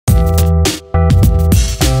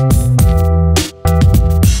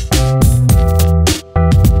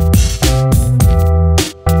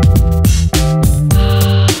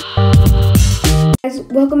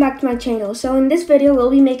welcome back to my channel. So in this video we'll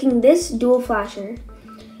be making this dual flasher.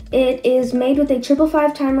 It is made with a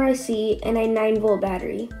 555 timer IC and a 9-volt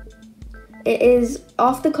battery. It is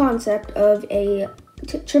off the concept of a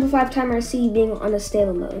 555 timer IC being on a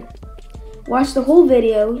stable mode. Watch the whole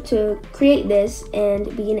video to create this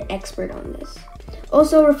and be an expert on this.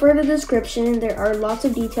 Also refer to the description, there are lots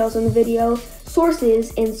of details on the video,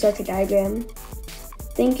 sources, and circuit diagram.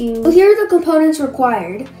 Thank you. So here are the components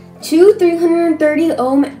required. Two 330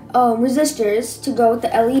 ohm resistors to go with the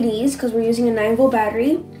LEDs because we're using a 9-volt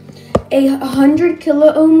battery, a 100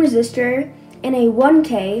 kilo ohm resistor and a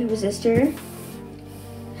 1K resistor,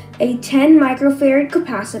 a 10 microfarad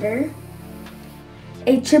capacitor,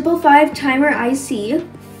 a 555 timer IC,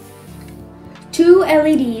 two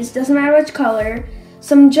LEDs, doesn't matter which color,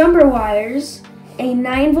 some jumper wires, a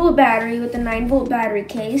 9-volt battery with a 9-volt battery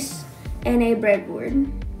case, and a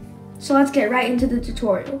breadboard. So let's get right into the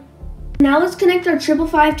tutorial. Now let's connect our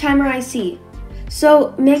 555 timer IC.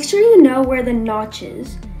 So make sure you know where the notch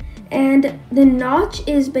is. And the notch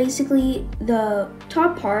is basically the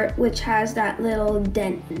top part which has that little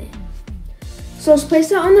dent in it. So let's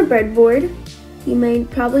place it on the breadboard. You may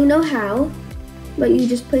probably know how, but you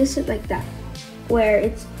just place it like that, where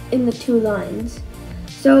it's in the two lines.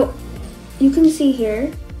 So you can see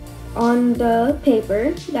here on the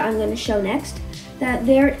paper that I'm going to show next that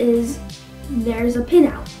there's a pin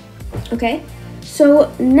out. Okay, so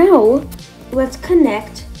now let's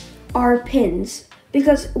connect our pins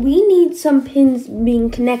because we need some pins being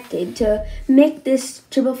connected to make this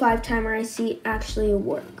 555 timer IC actually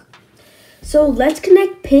work. So let's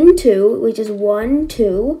connect pin 2, which is 1,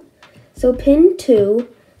 2. So pin 2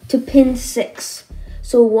 to pin 6.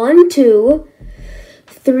 So 1, 2,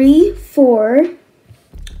 3, 4,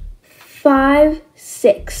 5,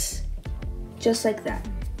 6. Just like that.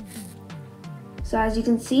 So as you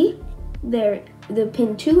can see, there the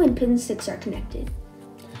pin 2 and pin 6 are connected.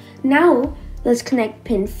 Now let's connect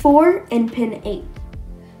pin 4 and pin 8.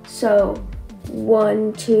 So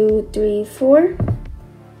 1, 2, 3, 4.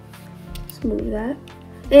 Let's move that.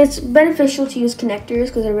 It's beneficial to use connectors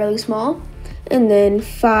because they're really small. And then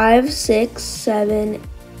 5, 6, 7,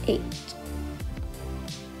 8.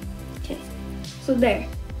 Okay, so there.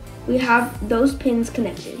 We have those pins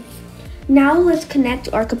connected. Now let's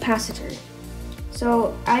connect our capacitor.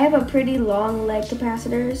 So I have a pretty long leg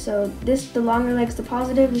capacitor, so the longer leg's the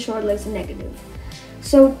positive, the shorter leg's the negative.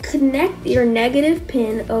 So connect your negative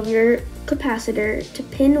pin of your capacitor to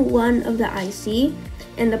pin 1 of the IC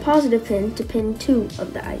and the positive pin to pin 2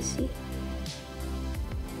 of the IC.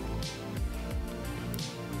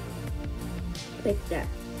 Like that.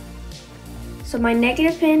 So my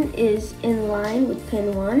negative pin is in line with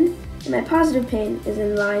pin 1 and my positive pin is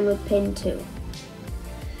in line with pin 2.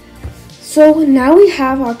 So now we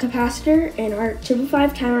have our capacitor and our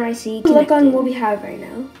 555 timer IC connected. Look on what we have right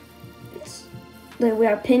now. We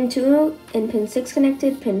have pin 2 and pin 6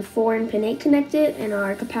 connected, pin 4 and pin 8 connected, and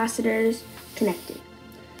our capacitors connected.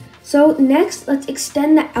 So next, let's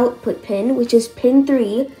extend the output pin, which is pin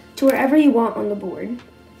 3, to wherever you want on the board.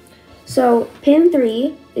 So pin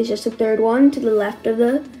 3 is just the third one to the left of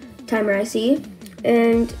the timer IC,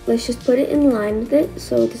 and let's just put it in line with it.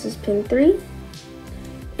 So this is pin 3.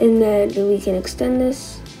 And then we can extend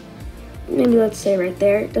this, maybe let's say right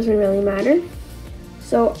there, it doesn't really matter.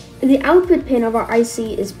 So the output pin of our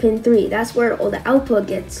IC is pin 3, that's where all the output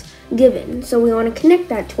gets given. So we want to connect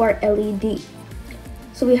that to our LED.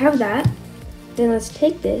 So we have that, then let's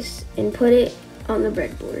take this and put it on the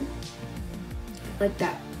breadboard, like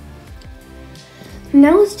that.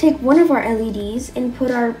 Now let's take one of our LEDs and put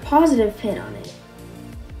our positive pin on it,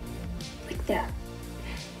 like that.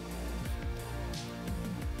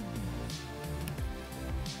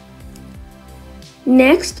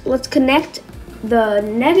 Next, let's connect the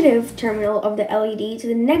negative terminal of the LED to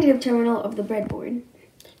the negative terminal of the breadboard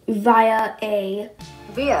via a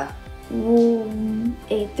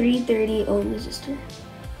 330 ohm resistor.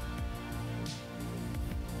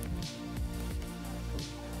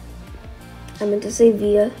 I meant to say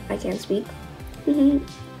via, I can't speak.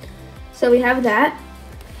 So we have that.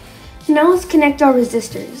 Now let's connect our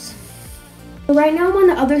resistors. So right now I'm on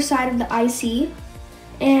the other side of the IC.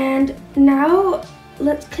 And now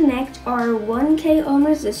let's connect our 1K ohm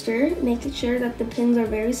resistor, making sure that the pins are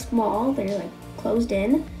very small, they're like closed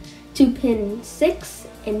in, to pin 6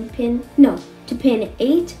 and to pin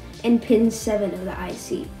 8 and pin 7 of the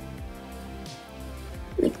IC.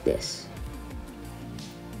 Like this.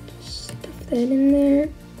 Just stuff that in there.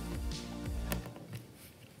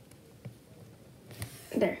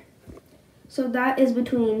 There. So that is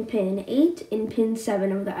between pin 8 and pin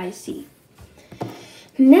 7 of the IC.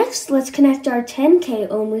 Next, let's connect our 10K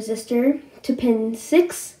ohm resistor to pin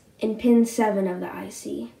 6 and pin 7 of the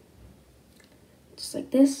IC. Just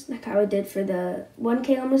like this, like how I did for the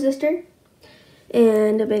 1K ohm resistor.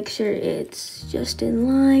 And to make sure it's just in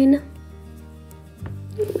line.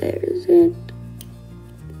 Where is it?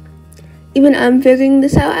 Even I'm figuring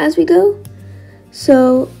this out as we go.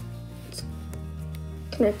 So, let's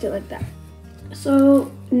connect it like that.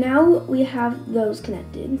 So, now we have those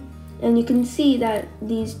connected. And you can see that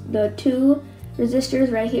the two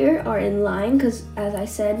resistors right here are in line because, as I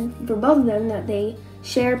said, for both of them, that they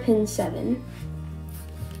share pin 7.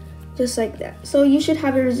 Just like that. So you should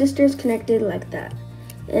have your resistors connected like that.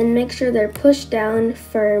 And make sure they're pushed down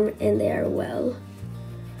firm and they are well.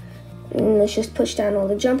 And let's just push down all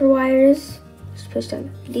the jumper wires. Just push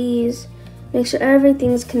down these. Make sure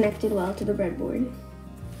everything's connected well to the breadboard.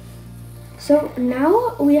 So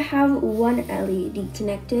now we have one LED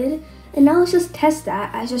connected, and now let's just test that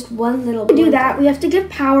as just one little bit. To do that, we have to give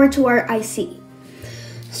power to our IC.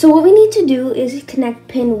 So what we need to do is connect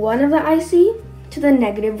pin 1 of the IC to the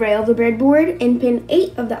negative rail of the breadboard and pin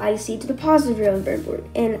 8 of the IC to the positive rail of the breadboard.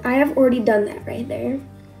 And I have already done that right there.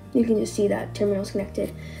 You can just see that terminal's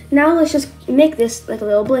connected. Now let's just make this like a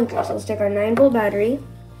little blinker. So let's take our 9-volt battery,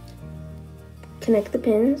 connect the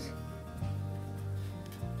pins.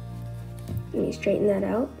 Let me straighten that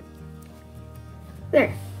out.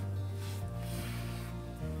 There.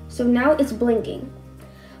 So now it's blinking.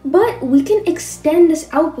 But we can extend this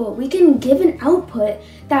output. We can give an output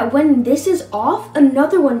that when this is off,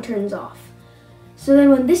 another one turns off. So then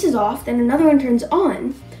when this is off, then another one turns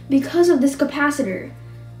on because of this capacitor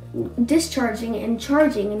discharging and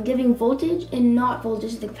charging and giving voltage and not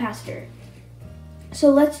voltage to the capacitor. So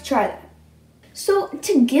let's try that. So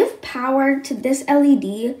to give power to this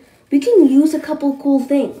LED, we can use a couple cool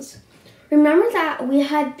things. Remember that we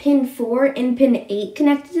had pin 4 and pin 8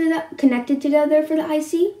 connected together for the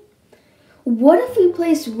IC? What if we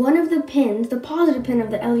place one of the pins, the positive pin of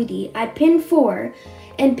the LED, at pin 4,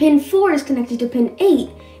 and pin 4 is connected to pin 8,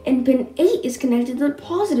 and pin 8 is connected to the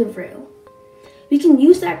positive rail? We can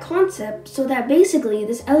use that concept so that basically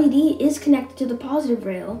this LED is connected to the positive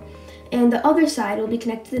rail, and the other side will be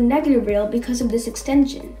connected to the negative rail because of this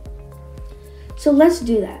extension. So let's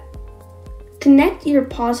do that. Connect your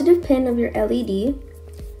positive pin of your LED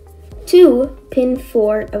to pin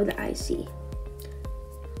 4 of the IC.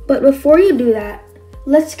 But before you do that,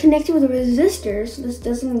 let's connect it with a resistor so this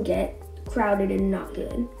doesn't get crowded and not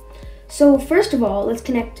good. So first of all, let's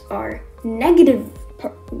connect our negative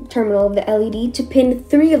terminal of the LED to pin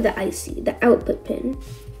 3 of the IC, the output pin.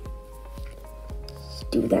 Let's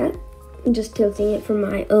do that. I'm just tilting it for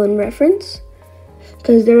my own reference,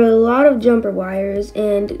 because there are a lot of jumper wires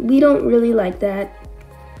and we don't really like that.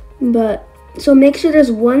 But so make sure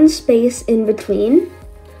there's one space in between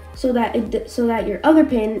so that your other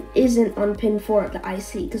pin isn't on pin 4 of the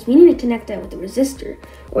IC, because we need to connect that with the resistor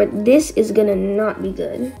or this is gonna not be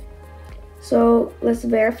good. So let's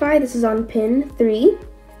verify this is on pin 3.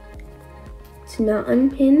 It's not on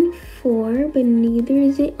pin 4, but neither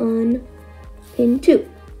is it on pin 2.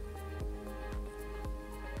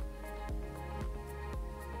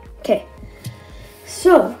 Okay,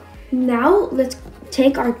 so now let's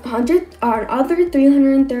take our other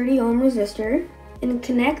 330 ohm resistor and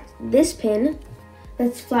connect this pin.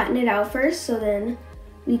 Let's flatten it out first so then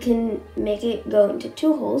we can make it go into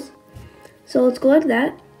 2 holes. So let's go like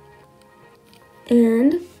that,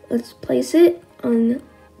 and let's place it on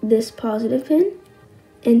this positive pin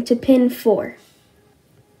into pin 4,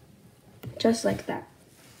 just like that.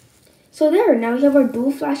 So there, now we have our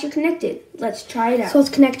dual flasher connected. Let's try it out. So let's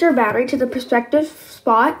connect our battery to the prospective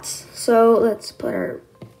spots. So let's put our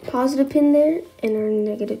positive pin there and our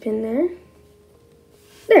negative pin there.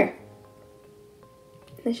 There.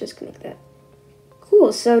 Let's just connect that.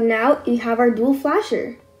 Cool, so now you have our dual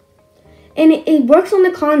flasher. And it works on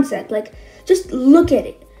the concept, like just look at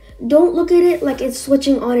it. Don't look at it like it's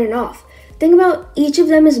switching on and off. Think about each of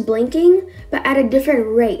them is blinking, but at a different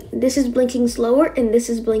rate. This is blinking slower and this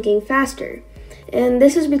is blinking faster. And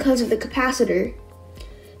this is because of the capacitor.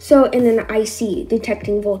 So, and then the IC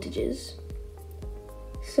detecting voltages.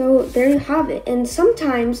 So there you have it. And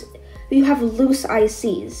sometimes you have loose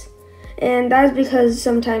ICs. And that's because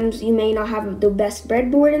sometimes you may not have the best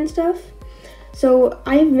breadboard and stuff. So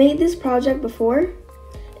I've made this project before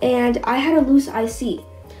and I had a loose IC.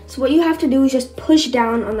 So what you have to do is just push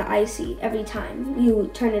down on the IC every time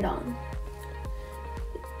you turn it on.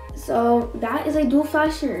 So that is a dual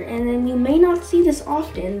flasher, and then you may not see this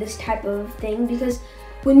often, this type of thing, because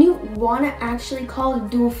when you want to actually call it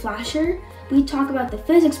dual flasher, we talk about the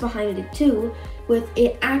physics behind it too, with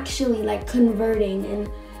it actually like converting,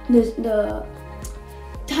 and the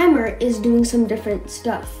timer is doing some different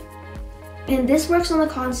stuff. And this works on the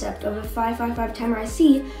concept of a 555 timer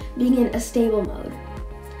IC being in a stable mode.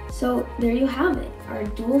 So there you have it, our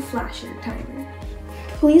dual flasher timer.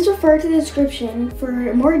 Please refer to the description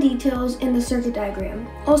for more details in the circuit diagram.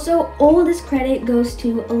 Also, all of this credit goes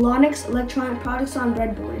to Elonics electronic products on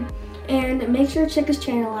Breadboard. And make sure to check his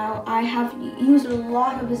channel out. I have used a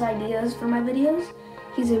lot of his ideas for my videos.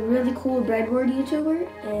 He's a really cool breadboard YouTuber,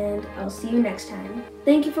 and I'll see you next time.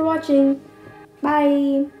 Thank you for watching.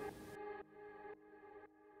 Bye.